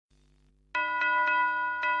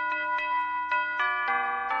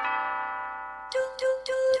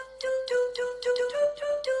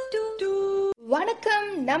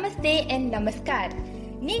நமஸ்தே and நமஸ்கார்.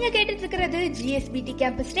 நீங்க கேட்டுட்டு இருக்கிறது GSBT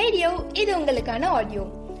கேம்பஸ் ரேடியோ. இது உங்களுக்கான ஆடியோ.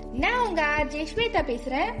 நான் உங்க ஆர்ஜே ஸ்வேதா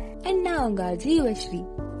பேசுறேன். நான் உங்க ஆர்ஜே யுவஸ்ரீ.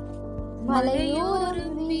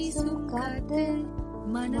 மலையோரம் வீசும் காத்து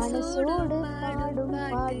மனசோடு பாடும்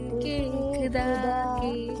பாட்டு கேக்குதா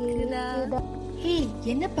கேக்குதா. ஹே,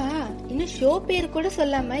 என்னப்பா இன்னும் ஷோ பேர் கூட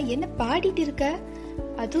சொல்லாம என்ன பாடிட்டு இருக்க?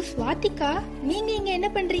 அது ஸ்வாதிகா, நீங்க இங்க என்ன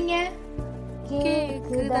பண்றீங்க?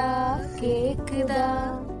 கேக்குதா கேக்குதா.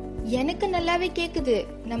 எனக்கு நல்லாவே கேக்குது,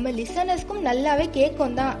 நம்ம லிசனர்ஸ்க்கும் நல்லாவே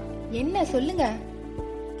கேக்கும் தான். என்ன சொல்லுங்க?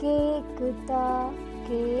 கேக்குதா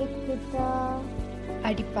கேக்குதா.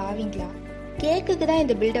 அடி பாவீங்களா, கேக்குதான்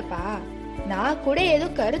இந்த பில்டப்பா? நான் கூட ஏதோ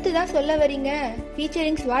கருத்து தான் சொல்ல வரீங்க,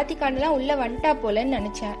 ஃபீச்சரிங் ஸ்வாதிகான்லாம் உள்ள வந்துட்டா போலன்னு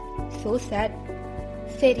நினைச்சேன். So sir.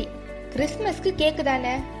 சரி, கிறிஸ்மஸ்க்கு கேக்கு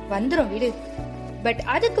தானே, வந்துரும் விடு. பட்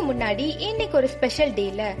அதுக்கு முன்னாடி இன்னைக்கு ஒரு ஸ்பெஷல்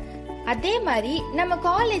டேல, அதே மாதிரி நம்ம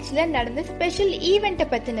காலேஜ்ல நடந்த ஸ்பெஷல் ஈவெண்ட்டை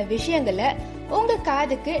பத்தின விஷயங்களை உங்க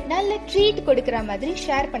காதுக்கு நல்ல ட்ரீட் கொடுக்கற மாதிரி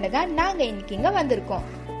ஷேர் பண்ணதான் நாங்க இன்னைக்கு இங்க வந்திருக்கோம்.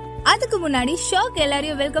 அதுக்கு முன்னாடி ஷோக்கு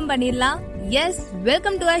எல்லாரையும் வெல்கம் பண்ணிடலாம். S,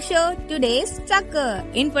 welcome to our show. Today's Trucker,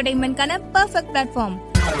 entertainment-கான perfect platform.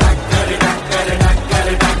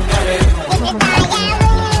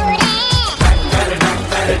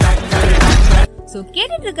 So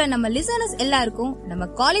கேட்டுட்டு இருக்க நம்ம லிசனர்ஸ் எல்லாருக்கும் நம்ம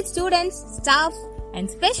காலேஜ் ஸ்டூடெண்ட்ஸ், ஸ்டாஃப் and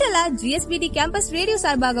ஸ்பெஷலா GSBT கேம்பஸ் ரேடியோ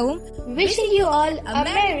சார்பாகவும் wishing you all a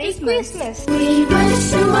Merry Christmas. We wish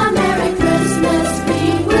you a Merry Christmas. We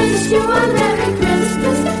wish you a Merry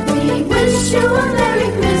Christmas. We wish you a Merry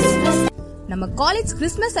Christmas. நம்ம college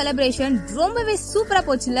Christmas celebration ரொம்பவே சூப்பரா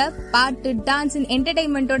போச்சுல. பாட்டு, dance,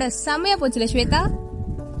 என்டர்டைன்மெண்டோட செமையா போச்சுல ஸ்வேதா.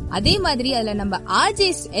 அதே மாதிரி அதுல நம்ம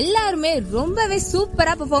ஆர்ஜேஸ் எல்லாருமே ரொம்பவே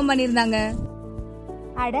சூப்பரா பெர்ஃபார்ம் பண்ணிருந்தாங்க.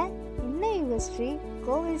 அட என்ன யுவஸ்ரீ,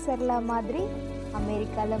 கோவை சரளா மாதிரி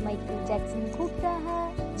அமெரிக்கால மைக்கேல் ஜாக்சன் கூப்பிட்டாங்க,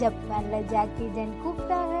 ஜப்பான்ல ஜாக்கி ஜான்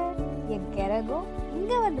கூப்பிட்டாங்க, என் கிறகும்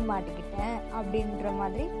இங்க வந்து மாட்டிக்கிட்டேன் அப்படின்ற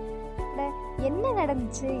மாதிரி. என்ன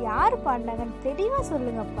நடந்துச்சு, யாரு பாடினாங்கன்னு தெளிவா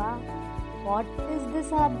சொல்லுங்கப்பா. What is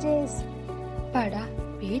this RJs? பாடா,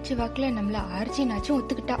 பேச்சு வாக்குல நம்மள ஆர்ஜினாச்சும்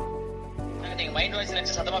ஒத்துக்கிட்டா.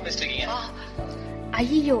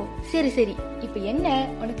 ஐயோ, சரி சரி, இப்ப என்ன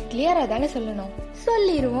உனக்கு கிளியரா தானே சொல்லணும்,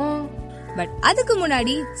 சொல்லிடுவோம். பட் அதுக்கு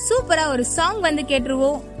முன்னாடி சூப்பரா ஒரு சாங் வந்து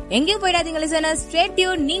கேட்டுருவோம். எங்கேயும் போயிடாதீங்க லிசனர்ஸ், ஸ்டே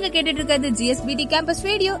டியூன். நீங்க கேட்டுட்டு இருக்கிறது GSBT கேம்பஸ்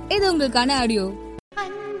ரேடியோ. இது உங்களுக்கான ஆடியோ.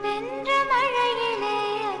 அன்பென்ற மழையிலே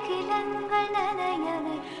அகிலங்கள்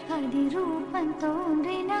நனையவே அதிரூபம்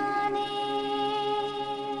தோன்றினானே.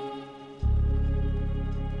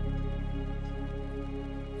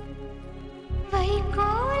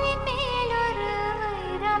 வைகோலின் மேலொரு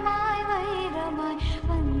வைரமாய் வைரமாய்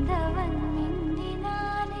வந்தவன்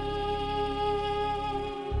மின்னினானே.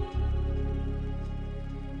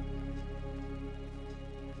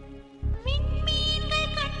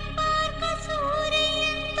 விண்மீன்கள் கண் பார்க்க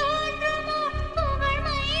சூரியன் தோன்றுமோ, புகழ்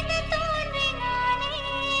மைந்து தோன்றினானே.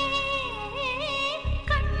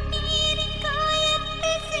 கண்ணீரின்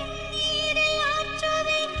காயத்தை செந்நீரில்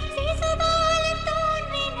ஆற்றவே சிசுபாலன்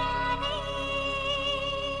தோன்றினானே.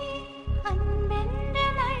 அன்பென்ற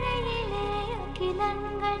மழையிலே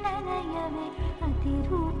அகிலங்கள் நனையவே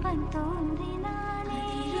அதிரூபம் தோன்றினானே.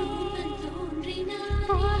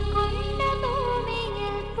 போர் கொண்ட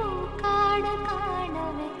பூமியில் பூக்காடு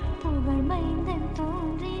காணவே புகழ் மைந்தன்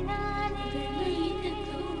தோன்றினானே.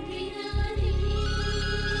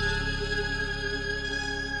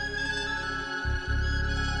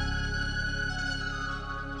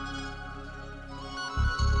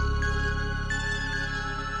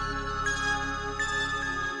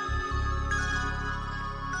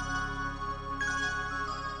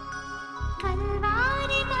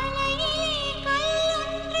 கல்வாரி மலையிலே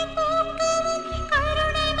கல்லொன்று பூக்கவும்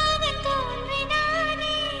கருணை மகன்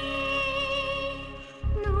தோன்றினானே.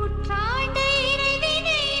 நூற்றாண்டு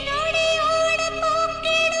இறைவினை நொடியோடு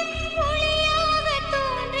போக்கிடும் ஒளியாக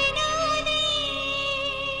தோன்றினானே.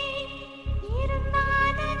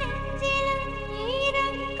 இரும்பான நெஞ்சிலும்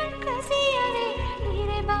ஈரங்கள் கசியவே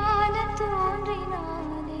இறைபாலன்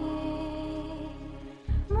தோன்றினானே.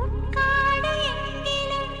 முட்காடு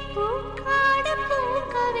எங்கிலும் பூக்காடு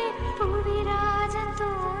பூக்கவே புவிராஜன்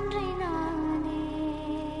தோன்றினானே.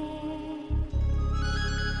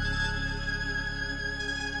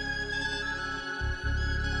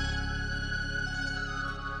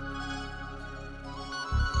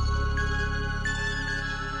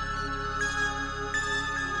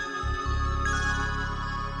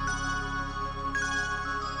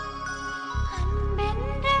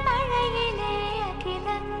 அன்பென்ற மழையிலே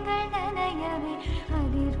அகிலங்கள் நனையவே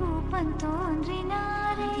அதிரூபம்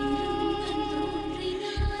தோன்றினாரே.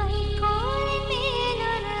 வைகோலின்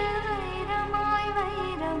மேலொரு வைரமாய்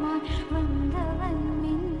வைர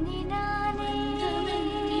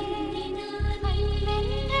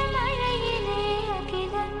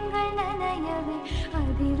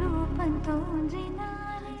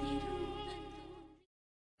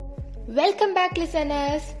வெல்கம் பேக்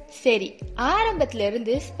லிசனர்ஸ். சரி, ஆரம்பத்துல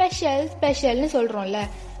இருந்து ஸ்பெஷல் ஸ்பெஷல்னு சொல்றோம்ல,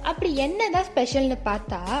 அப்படி என்னதான் ஸ்பெஷல்னு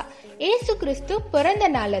பார்த்தா ஏசு கிறிஸ்து பிறந்த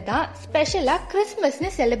நாளை தான் ஸ்பெஷலா கிறிஸ்மஸ்னு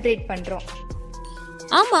செலிப்ரேட் பண்றோம்.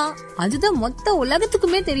 ஆமா, அதுதான் மொத்த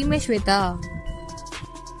உலகத்துக்குமே தெரியுமே ஸ்வேதா.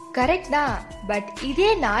 கரெக்ட் தான். பட்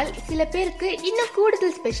இதே நாள் சில பேருக்கு இன்னும்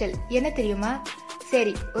கூடுதல் ஸ்பெஷல். என்ன தெரியுமா?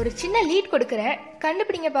 சரி, ஒரு சின்ன லீட் கொடுக்கறேன்,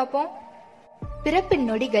 கண்டுபிடிங்க பாப்போம். பிறப்பின்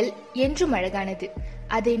நொடிகள் என்றும் அழகானது,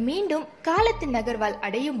 அதை மீண்டும் காலத்தின் நகர்வால்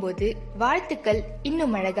அடையும் போது வாழ்த்துக்கள்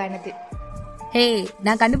இன்னும் அழகானது. ஹே,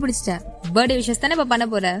 நான் கண்டுபிடிச்சிட்டேன். பர்த்டே விஷஸ் தானே இப்ப பண்ண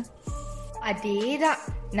போற? அதேதான்.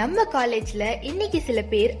 நம்ம காலேஜ்ல இன்னைக்கு சில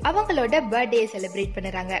பேர் அவங்களோட பர்த்டே செலிப்ரேட்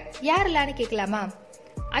பண்ணுறாங்க. யாரெல்லாம்னு கேட்கலாமா?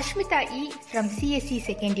 அஷ்மிதா இ from CSC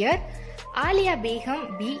second year, Alia Begum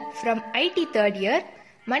B from ID third year,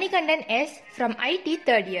 Manikandan S from ID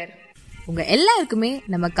third year. உங்க எல்லாருக்குமே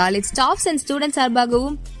நம்ம காலேஜ் ஸ்டாஃப்ஸ் அண்ட் ஸ்டூடெண்ட்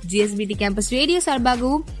சார்பாகவும் GSBT கேம்பஸ் ரேடியோ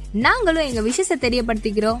சார்பாகவும் நாங்களும் எங்க விஷயத்தை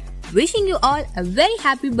தெரியப்படுத்திக்கிறோம். Wishing you all a very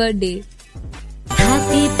happy birthday.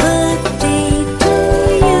 Happy birthday to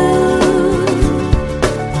you.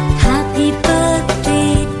 Happy birthday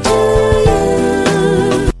to you.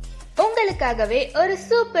 உங்களுக்காகவே ஒரு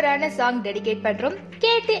சூப்பரான சாங் டெடிகேட் பண்றோம்,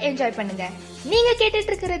 கேட்டு என்ஜாய் பண்ணுங்க. நீங்க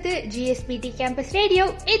கேட்டுட்டு இருக்கிறது GSBT கேம்பஸ் ரேடியோ.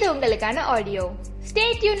 இது உங்களுக்கான ஆடியோ. ஸ்டே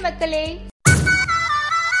டியூன் மக்களே.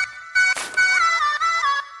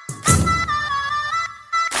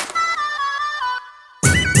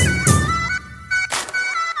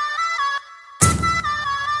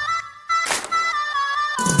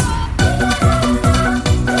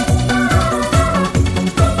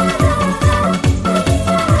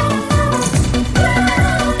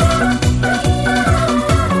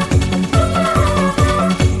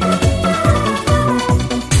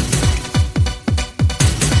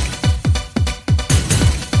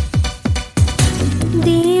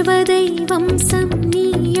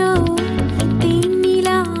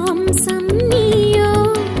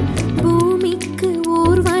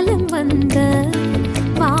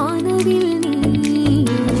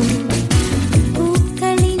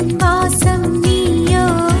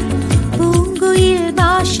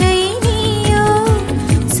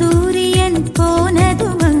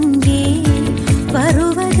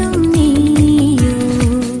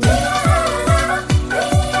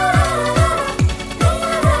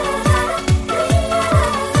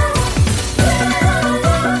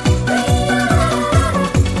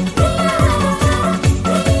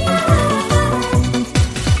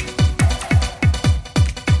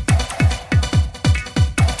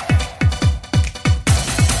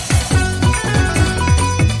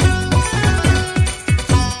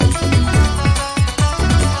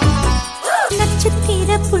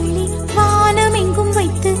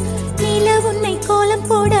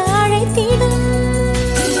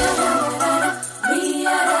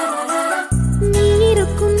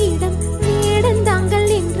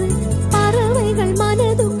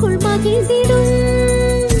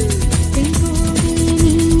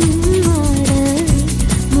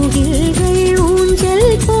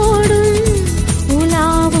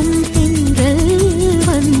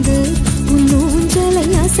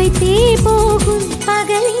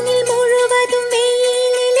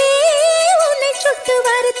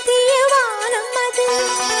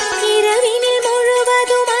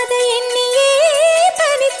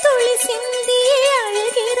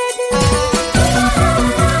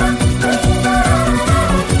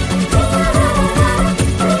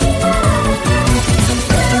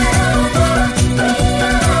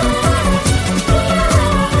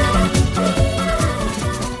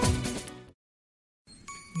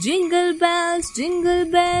 Jingle bells, jingle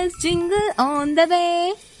bells, jingle on the way.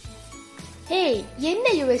 ஹே, என்ன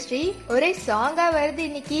யுவஸ்ரீ ஒரே சாங்கா வருது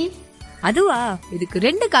இன்னைக்கு? அதுவா, இதுக்கு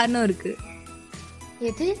 2 காரணம் இருக்கு.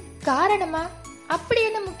 எது காரணமா? அப்படி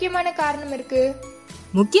என்ன முக்கியமான காரணம் இருக்கு?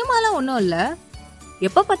 முக்கியமாலாம் ஒன்றும் இல்லை.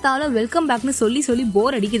 எப்போ பார்த்தாலும் வெல்கம் பேக்னு சொல்லி சொல்லி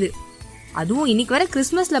போர் அடிக்குது. அதுவும் இன்னைக்கு வர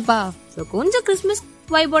கிறிஸ்மஸ்லப்பா. ஸோ கொஞ்சம் கிறிஸ்மஸ்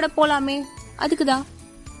வைபோட போலாமே, அதுக்குதான்.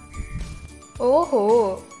 ஓஹோ,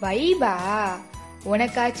 வைபா?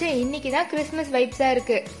 உனக்காச்சும் இன்னைக்கு தான் கிறிஸ்மஸ் வைப்ஸா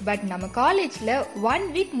இருக்கு. பட் நம்ம காலேஜ்ல 1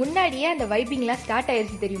 வீக் முன்னாடியே அந்த வைபிங்லாம் ஸ்டார்ட்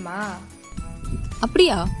ஆயிருச்சு தெரியுமா?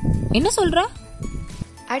 அப்படியா? என்ன சொல்ற?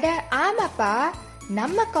 அட ஆமாப்பா,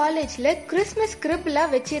 நம்ம காலேஜ்ல கிறிஸ்மஸ்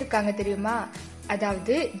கிரிப்லாம் வச்சிருக்காங்க தெரியுமா?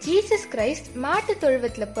 அதாவது ஜீசஸ் கிரைஸ்ட் மாட்டு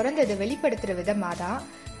தொழுவத்துல பிறந்ததை வெளிப்படுத்துற விதமா தான்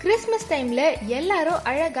கிறிஸ்மஸ் டைம்ல எல்லாரும்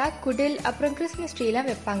அழகா குடில் அப்புறம் கிறிஸ்மஸ் ட்ரீ எல்லாம்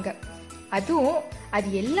வைப்பாங்க. அதுவும் அது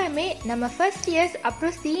எல்லாமே நம்ம ஃபர்ஸ்ட் இயர்ஸ்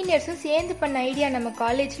அப்புறம் சீனியர்ஸும் சேர்ந்து பண்ண ஐடியா நம்ம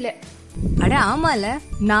காலேஜ்ல. அட ஆமால,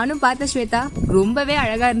 நானும் பார்த்த ஸ்வேதா, ரொம்பவே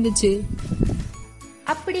அழகா இருந்துச்சு.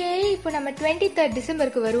 அப்படியே இப்போ நம்ம 23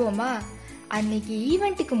 டிசம்பருக்கு வருவோமா? அன்னைக்கு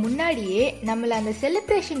ஈவெண்ட்டுக்கு முன்னாடியே நம்மள அந்த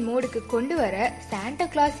செலிப்ரேஷன் மோடுக்கு கொண்டு வர சாண்டா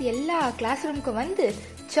கிளாஸ் எல்லா கிளாஸ் ரூமுக்கு வந்து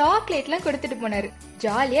சாக்லேட்லாம் கொடுத்துட்டு போனாரு.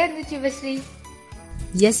 ஜாலியா இருந்துச்சு யுவஸ்ரீ.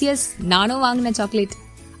 எஸ் நானும் வாங்கின சாக்லேட்.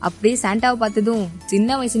 அப்படியே சாண்டாவை பார்த்ததும்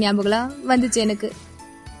சின்ன வயசு ஞாபகம் வந்துச்சு எனக்கு.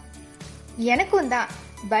 எனக்கும் தான்.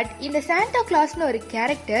 பட் இந்த சாண்டா கிளாஸ்னு ஒரு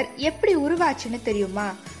கேரக்டர் எப்படி உருவாச்சுன்னு தெரியுமா?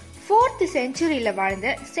 4th செஞ்சுரியில வாழ்ந்த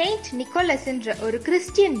செயின்ட் நிக்கோலஸ்ன்ற ஒரு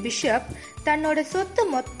கிறிஸ்டியன் பிஷப் தன்னோட சொத்து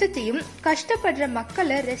மொத்தத்தையும் கஷ்டப்படுற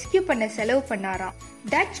மக்களை ரெஸ்கியூ பண்ண செலவு பண்ணாராம்.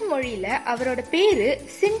 டச் மொழியில அவரோட பேரு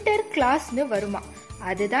சின்டர் கிளாஸ்னு வருமா.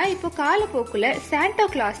 அதுதான் இப்போ காலப்போக்குல சாண்டா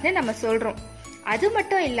கிளாஸ்னு நம்ம சொல்றோம். அது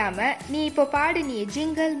மட்டும் இல்லாம நீ இப்போ பாடுனியே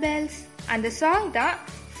ஜிங்கிள் பெல்ஸ், அந்த சாங் தான்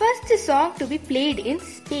first song to be played in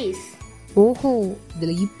space. ஓஹோ,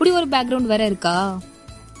 இதுல இப்படி ஒரு பேக்ரவுண்ட் வேற இருக்கா?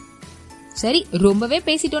 சரி, ரொம்பவே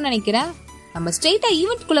பேசிட்டோம்னு நினைக்கிறேன். நம்ம ஸ்ட்ரெயிட்டா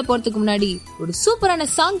ஈவென்ட் குள்ள போறதுக்கு முன்னாடி ஒரு சூப்பரான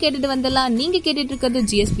சாங் கேட்டுட்டு வந்துடலாம். நீங்க கேட்டுட்டு இருக்கிறது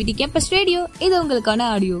GSPT கேம்பஸ் ரேடியோ. இது உங்களுக்கான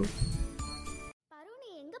ஆடியோ. பருணி,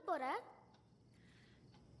 எங்க போற?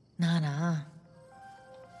 நானா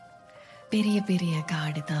பெரிய பெரிய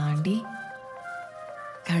காடு தாண்டி,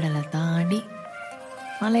 கடலை தாண்டி,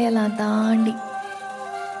 மலையெல்லாம் தாண்டி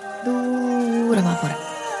தூரமா போறேன்.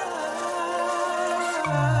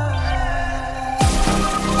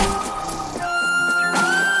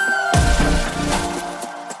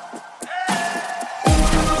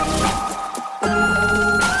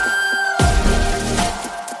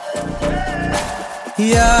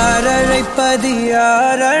 யார் அழைப்பது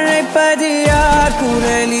யார் அழைப்பது யார்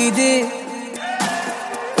குரலிது?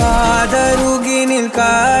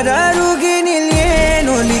 காதருகினில் ஏன்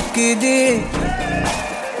ஒலிக்குது?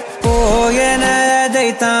 போயனதை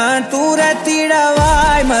தான்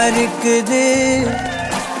தூரத்திடவாய் மறுக்குது.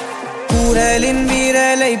 குரலின்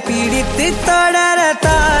விரலை பிடித்து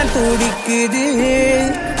தொடரத்தான் துடிக்குது.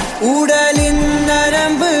 உடலின்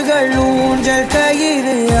நரம்புகள் ஊஞ்சல்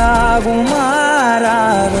கயிறு ஆகும்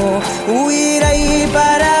மாறாரோ. உயிரை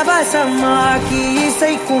பரவசமாக்கி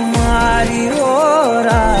இசைக்கும் மாறி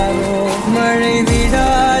ஓராரோ. மழை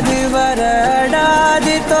விடாது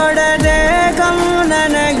வரடாது தொடரேகம்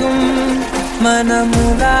நனையும்.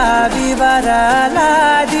 மனமுலாவி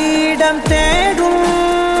வரலாதிடம் தேடும்.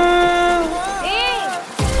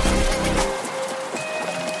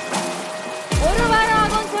 ஒரு வாரம்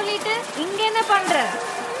ஆகும் சொல்லிட்டு இங்க என்ன பண்ற?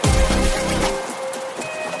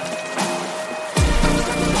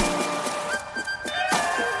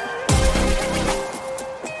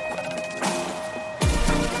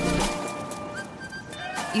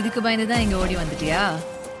 இதுக்கு பயந்துதான் இங்க ஓடி வந்துட்டியா?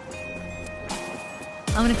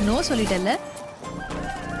 அவனுக்கு நோ சொல்லிட்டல்ல?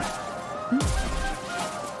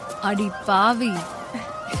 அடி பாவி.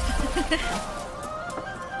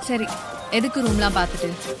 சரி, எதுக்கு ரூம்லாம் பார்த்துட்டு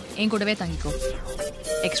என் கூடவே தங்கிக்கோ.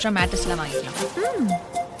 எக்ஸ்ட்ரா மேட்டர்ஸ்லாம் வாங்கிக்கலாம்.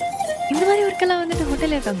 இந்த மாதிரி ஒர்க்கெல்லாம் வந்துட்டு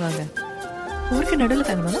ஹோட்டல்ல தங்குவாங்க. ஊருக்கு நடுவில்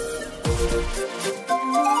தங்கணும்.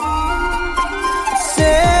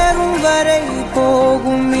 சேரும் வரை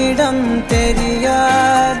போகும் இடம்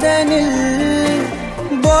தெரியாதனில்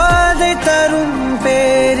போதை தரும்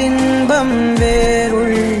பேரின்பம்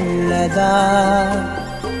வேறுள்ளதா?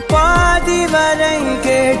 பாதி வரை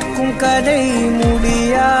கேட்கும் கதை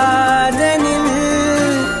முடியாதனில்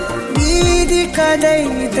வீதி கதை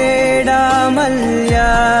தேடாமல்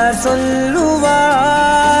யார்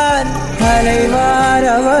சொல்லுவார்? அலைவார்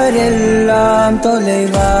அவர் எல்லாம்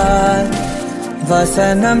தொலைவார்.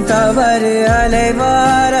 வசனம் தவறு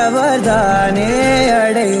அலைவார் அவர்தானே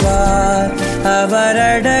அடைவார்.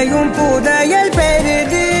 அவரடையும் புதையல்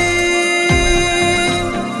பெரிது.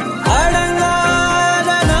 அடங்காத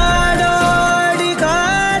நாடோடி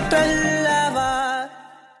காற்றல்லவா.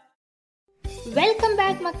 வெல்கம்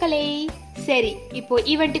பேக் மக்களே. சரி, இப்போ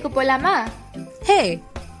ஈவெண்ட்டுக்கு போலாமா? ஹே,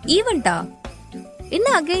 ஈவெண்டா? என்ன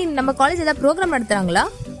அகைன் நம்ம காலேஜ் ஏதாவது ப்ரோக்ராம் நடத்துறாங்களா?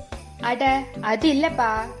 அட அது இல்லப்பா,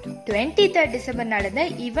 23rd டிசம்பர் நடந்த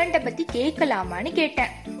ஈவெண்ட்டை பத்தி கேட்கலாமான்னு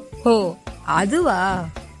கேட்டேன். ஓ அதுவா?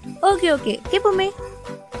 Okay okay, கேப்போமே.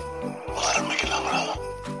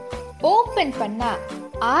 ஓபன் பண்ணா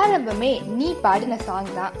ஆரம்பமே நீ பாடின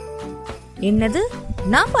சாங் தான். என்னது,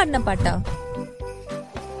 நான் பாடின பாட்டா?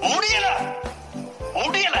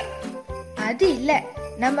 அது இல்ல,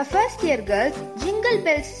 நம்ம first year girls jingle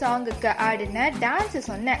bells சாங்குக்கு ஆடின டான்ஸ்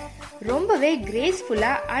சொன்னேன். ரொம்பவே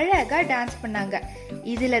கிரேஸ்ஃபுல்லா அழகா டான்ஸ் பண்ணாங்க.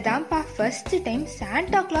 இதுல தான்ப்பா first time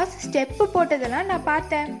Santa Claus step போட்டதெல்லாம் நான்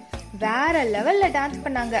பார்த்தேன். வேற லெவல்ல டான்ஸ்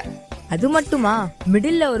பண்ணாங்க. அது மட்டுமா,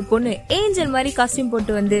 மிடில்ல ஒரு பொண்ணு ஏஞ்சல் மாதிரி காஸ்டியூம்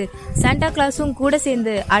போட்டு வந்து சாண்டா கிளாஸும் கூட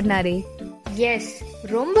சேர்ந்து ஆடினாரே. எஸ்,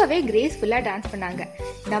 ரொம்பவே கிரேஸ்ஃபுல்லா டான்ஸ் பண்ணாங்க.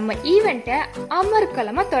 நம்ம ஈவெண்ட்டை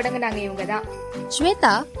அமர்க்கலமா தொடங்கினாங்க இவங்க தான்.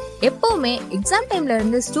 ஸ்வேதா, எப்பவுமே எக்ஸாம் டைம்ல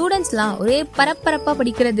இருந்து ஸ்டூடெண்ட்ஸ்லாம் ஒரே பரபரப்பா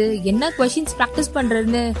படிக்கிறது, என்ன கொஸ்டின்ஸ் பிராக்டிஸ்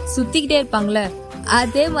பண்றதுன்னு சுத்திக்கிட்டே இருப்பாங்களே,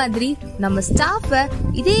 அதே மாதிரி நம்ம ஸ்டாஃப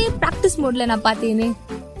இதே பிராக்டிஸ் மோட்ல நான் பார்த்தேனே.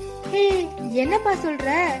 என்னப்பா சொல்ற?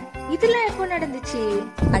 இதெல்லாம் எப்போ நடந்துச்சு?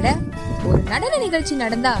 அட, ஒரு நடன நிகழ்ச்சி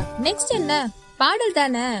நடந்தா நெக்ஸ்ட் என்ன, பாடல்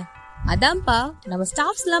தானே. அதான்ப்பா நம்ம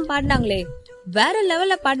ஸ்டாஃப்ஸ் எல்லாம் பாடினாங்களே, வேற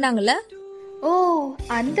லெவல்ல பாடினாங்கல்ல. ஓ,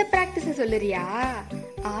 அந்த பிராக்டிஸ் சொல்லுறியா?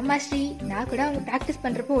 ஆமா ஸ்ரீ, நான் கூட அவங்க பிராக்டிஸ்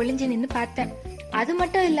பண்றப்போ ஒளிஞ்சு நின்னு பார்த்தேன். அது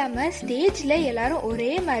மட்டும் இல்லாம ஸ்டேஜ்ல எல்லாரும்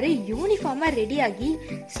ஒரே மாதிரி யூனிஃபார்மா ரெடி ஆகி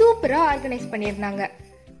சூப்பரா ஆர்கனைஸ் பண்ணிருந்தாங்க.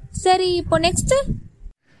 சரி, இப்போ next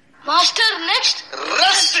master next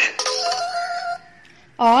rest.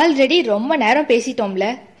 Already ரொம்ப நேரம் பேசிட்டோம்ல,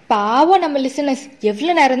 பாவம் நம்ம லிசனர்ஸ்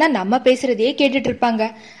எவ்வளவு நேரம் தான் நம்ம பேசுறதையே கேட்டுட்டு இருப்பாங்க.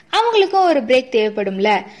 அவங்களுக்கும் ஒரு பிரேக் தேவைப்படும்ல.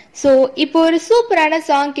 சோ இப்போ ஒரு சூப்பரான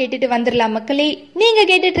சாங் கேட்டுட்டு வந்துடலாம் மக்களே. நீங்க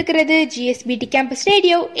கேட்டுட்டு இருக்கிறது GSBT கேம்பஸ்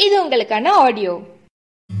ரேடியோ. இது உங்களுக்கான ஆடியோ.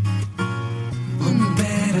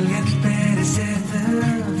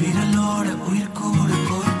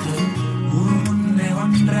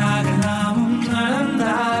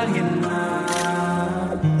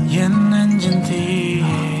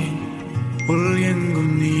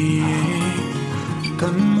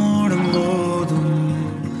 கண்மூடும் போதும்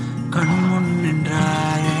கண்முன்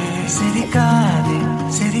நின்றாயே, சிரிக்காதே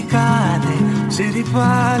சிரிக்காதே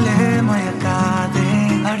சிரிப்பாலே மயக்காதே,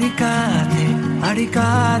 அடிக்காதே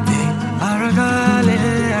அடிக்காதே அழகாலே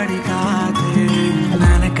அடிக்காதே.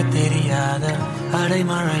 நனக்கு தெரியாத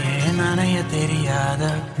அடைமழையே நனைய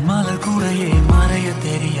தெரியாத, மலர் கூடையே மறைய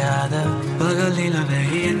தெரியாத, பகல் நிலவே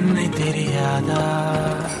என்னை தெரியாதா.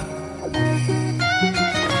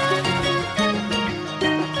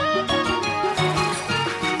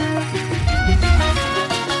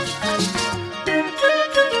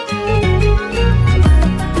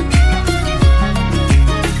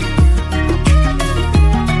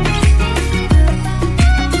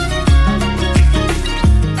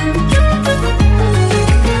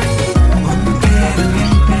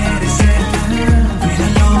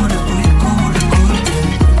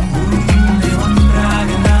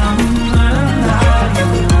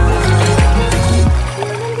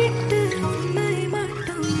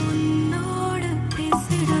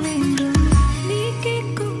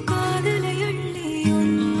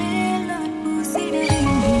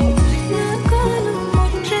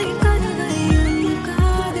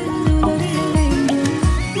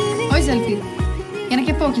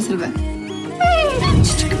 எனக்கு எப்போ ஓகே சொல்வேன்?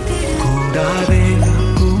 கூடாதே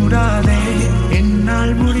கூடாதே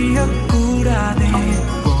என்னால் முடிய கூடாதே,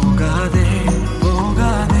 போகாதே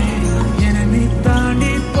போகாதே என நீ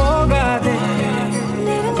தாண்டி போகாதே.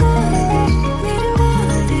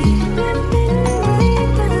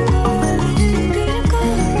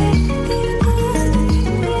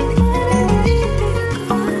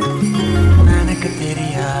 எனக்கு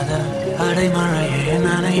தெரியாத அடைமழையே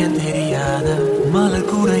நனைய தெரியாத, மலர்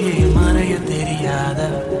கூடையே மறைய தெரியாத,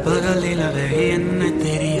 பகல் நிலவே என்ன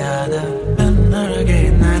தெரியாத, தன்னழகே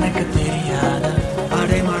எனக்கு தெரியாத,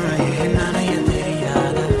 அடைமழையே நனைய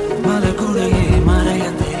தெரியாத, மலர் கூடையே மறைய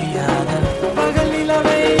தெரியாத, பகல்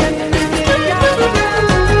நிலவே என்ன தெரியாத.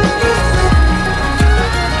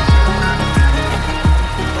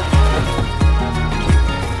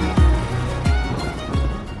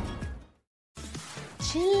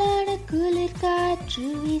 சில்லான குளிர் காற்று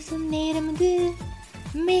வீசும் நேரம் இது,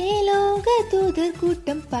 மேலோக தூதர்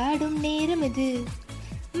கூட்டம் பாடும் நேரம் இது,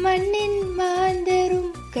 மண்ணின் மாந்தரும்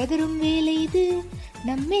கதரும் வேலை இது,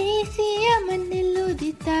 நம்மேசிய மண்ணில்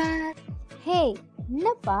உதித்தார். ஹே,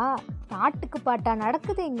 என்னப்பா பாட்டுக்கு பாட்டா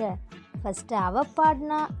நடக்குது இங்க? ஃபர்ஸ்ட் அவ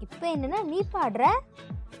பாடினா, இப்போ என்னன்னா நீ பாடுற.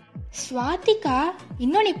 ஸ்வாதிகா,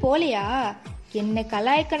 இன்னும் நீ போலையா? என்ன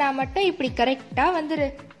கலாய்க்கனா மட்டும் இப்படி கரெக்டா வந்துரு.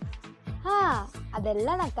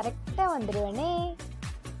 அதெல்லாம் நான் கரெக்டா வந்துடுவேனே.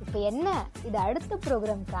 இப்போ என்ன, இது அடுத்த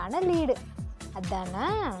ப்ரோக்ராம்க்கான லீடு அதானா?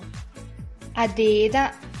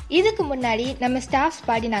 அதேதான். இதுக்கு முன்னாடி நம்ம ஸ்டாஃப்ஸ்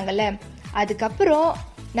பாடினாங்கல்ல, அதுக்கப்புறம்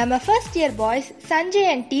நம்ம first year boys Sanjay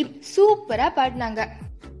and team சூப்பரா பாடினாங்க.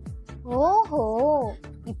 ஓஹோ,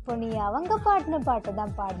 இப்போ நீ அவங்க பாடின பாட்டை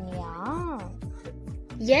தான் பாடினியா?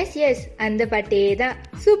 எஸ் எஸ், அந்த பாட்டே தான்.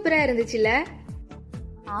 சூப்பரா இருந்துச்சுல?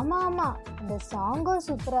 ஆமா ஆமா, அந்த சாங்கும்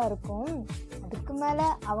சூப்பரா இருக்கும். அதுக்கு மேல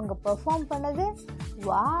அவங்க பெர்ஃபார்ம் பண்ணது,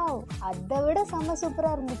 வாவ், அதை விட செம்ம சூப்பரா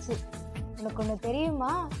இருந்துச்சு. உனக்கு ஒன்று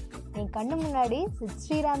தெரியுமா, என் கண்ணு முன்னாடி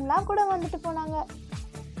ஸ்ரீராம்லாம் கூட வந்துட்டு போனாங்க.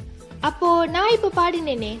 அப்போ நான் இப்ப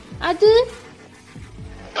பாடினேனே, அது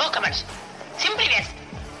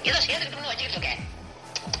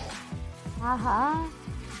ஆஹா,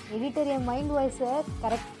 எடிட்டர் என் மைண்ட் வாய்ஸை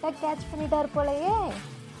கரெக்டாக கேட்ச் பண்ணிட்டார் போலயே.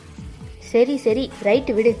 சரி சரி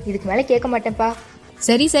ரைட்டு விடு, இதுக்கு மேலே கேட்க மாட்டேன்ப்பா.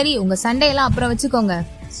 சரி சரி, உங்க சண்டையெல்லாம் அப்புறம் வச்சுக்கோங்க.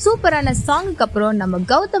 சூப்பரான சாங்குக்கு அப்புறம் நம்ம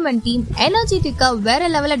கௌதமன் டீம் எனர்ஜெட்டிக்கா வேற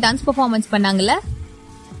லெவல்ல டான்ஸ் பெர்ஃபார்மன்ஸ் பண்ணாங்கல்ல.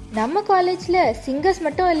 நம்ம காலேஜ்ல சிங்கர்ஸ்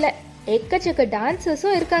மட்டும் இல்ல, எக்கச்சக்க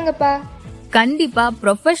டான்சர்ஸும் இருக்காங்கப்பா. கண்டிப்பா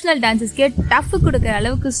ப்ரொஃபஷனல் டான்சர்ஸ்க்கே டஃப் கொடுக்கற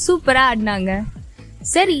அளவுக்கு சூப்பரா ஆடினாங்க.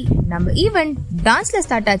 சரி, நம்ம ஈவென்ட் டான்ஸ்ல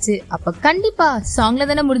ஸ்டார்ட் ஆச்சு, அப்ப கண்டிப்பா சாங்ல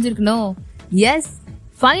தானே முடிஞ்சிருக்கணும். எஸ்,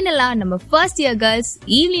 ஃபைனலா நம்ம first year girls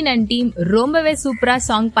Evelyn and team ரொம்பவே சூப்பரா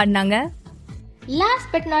சாங் பாடினாங்க. லாஸ்ட்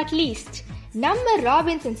பட் நாட் லீஸ்ட், நம்ம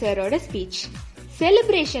ராபின்சன் சாரோட ஸ்பீச்.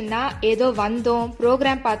 செலிப்ரேஷன்னா ஏதோ வந்தோம்,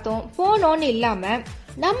 ப்ரோக்ராம் பார்த்தோம், போனோன்னு இல்லாம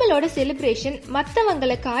நம்மளோட செலிப்ரேஷன்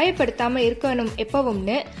மற்றவங்களை காயப்படுத்தாம இருக்கணும்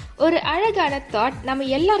எப்பவும்னு ஒரு அழகான தாட் நம்ம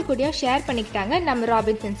எல்லார் கூடயும் ஷேர் பண்ணிக்கிட்டாங்க நம்ம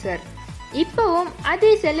ராபின்சன் சார். இப்பவும்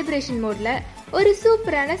அதே செலிப்ரேஷன் மோட்ல ஒரு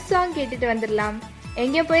சூப்பரான சாங் கேட்டுட்டு வந்துடலாம்.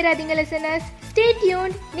 எங்கேயும் போயிடாதீங்க லிசனர்ஸ், ஸ்டே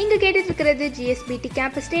டியூன்ட். நீங்க கேட்டுட்டு இருக்கிறது GSBT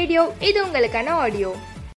கேம்பஸ் ரேடியோ. இது உங்களுக்கான ஆடியோ.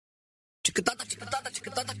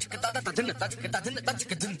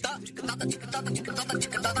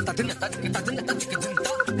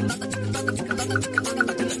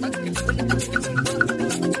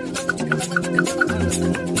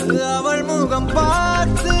 அவள் முகம்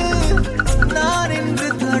பார்த்து நான் இன்று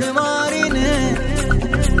தடுமாறினேன்,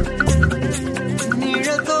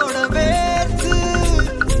 நிழத்தோட வேர்த்து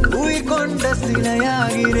உயிர் கொண்ட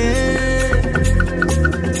சிலையாகிறேன்.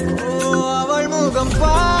 அவள் முகம்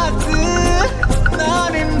பார்த்து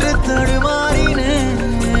நான் இன்று தடுமாறினேன்,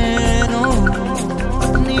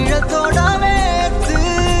 நிழத்தோட வேர்த்து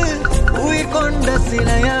உயிர் கொண்ட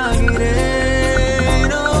சிலையாகிறேன்.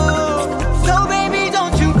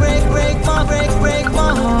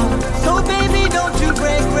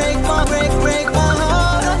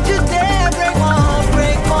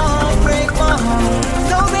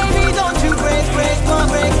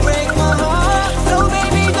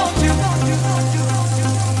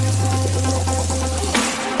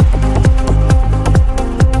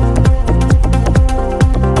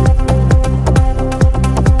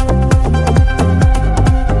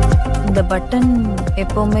 பட்டன்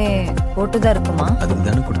எப்பவுமே போட்டுதான் இருக்குமா? அதுக்கு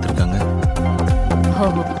தானே கொடுத்துருக்காங்க.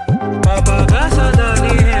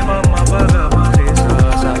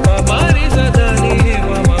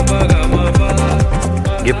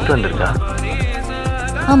 கிஃப்ட் வந்திருக்கா?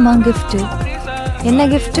 ஆமா, கிஃப்ட். என்ன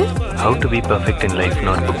gift? How to be perfect in life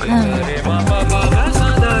notebook.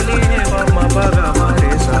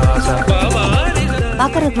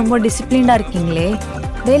 பார்க்கறதுக்கு ரொம்ப டிசிப்ளின்டா இருக்கீங்களே.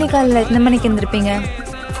 டெய்லி காலையில் எத்தனை மணிக்கு எழுந்திருப்பீங்க?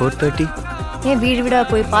 4:30. ஏன் வீடு வீடா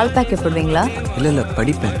போய் பால் பேக்கெட் போடுவீங்களா? இல்ல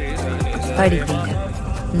படிப்பேன். படிப்பீங்க.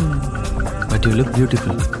 But you look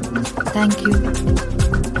beautiful. Thank you.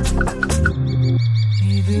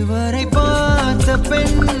 இதுவரை பார்த்த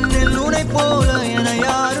பெண்ணில் உன்னை போல என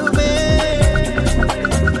யாருமே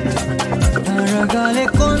அழகாலே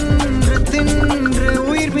கொன்று தின்று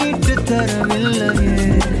உயிர் மீட்டு தரவில்லையே.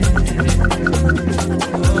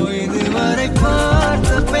 இதுவரை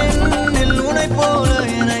பார்த்த பெண்ணில் உன்னை போல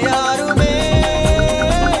என யாருமே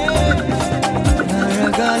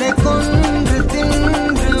அழகாலே கொன்று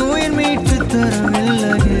தின்று உயிர் மீட்டு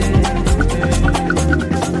தரவில்லையே.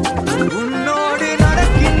 உன்னோடு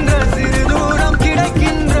நடக்கின்ற சிறு தூரம்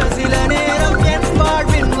கிடைக்கின்ற சில நேரம் என்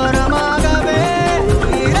வாழ்வின் வரமாகவே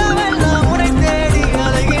இரவெல்லாம் உன்னை தேடி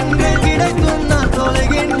அலைகின்றேன், கிடைத்தும் நான்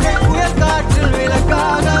தொலைகின்றேன் புயல் காற்றில்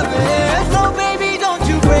விளக்காகவே. So baby don't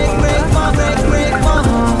you break my break my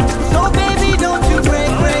heart. So baby don't you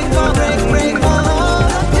break my break my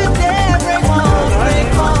heart. Don't you dare break my heart,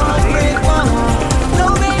 break my heart. So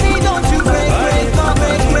baby don't you break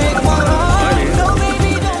my heart. So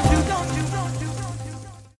baby don't you.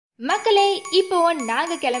 மக்களே, இப்போ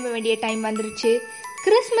நாங்க கிளம்ப வேண்டிய time வந்துருச்சு.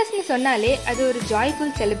 கிறிஸ்மஸ்னு சொன்னாலே அது ஒரு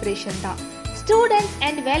joyful celebration தான். ஸ்டூடெண்ட்ஸ்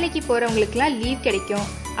அண்ட் வேலைக்கு போறவங்களுக்குலாம் லீவ் கிடைக்கும்.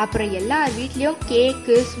 அப்புறம் எல்லார் வீட்லயும்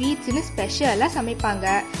கேக்கு ஸ்வீட்ஸ்னு ஸ்பெஷலா சமைப்பாங்க.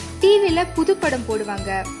 டிவில புது படம் போடுவாங்க.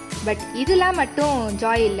 பட் இதெல்லாம் மட்டும்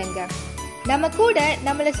ஜாய் இல்லைங்க. நம்ம கூட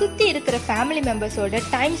நம்மளை சுத்தி இருக்கிற ஃபேமிலி மெம்பர்ஸோட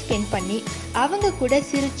டைம் ஸ்பெண்ட் பண்ணி அவங்க கூட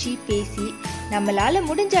சிரிச்சு பேசி நம்மளால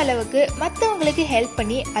முடிஞ்ச அளவுக்கு மற்றவங்களுக்கு ஹெல்ப்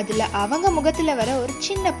பண்ணி அதுல அவங்க முகத்துல வர ஒரு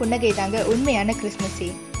சின்ன புன்னகை தாங்க உண்மையான கிறிஸ்மஸே.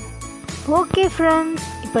 ஓகே ஃப்ரெண்ட்ஸ்,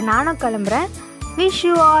 இப்போ நானும் கிளம்புறேன். Wish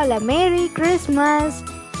you all a Merry Christmas.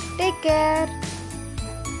 Take care.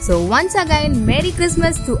 So once again, Merry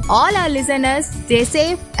Christmas to all our listeners. Stay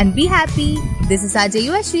safe and be happy. This is Ajay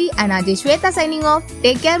Yuvashri and Ajay Shweta signing off.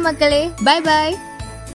 Take care, Makkale. Bye bye.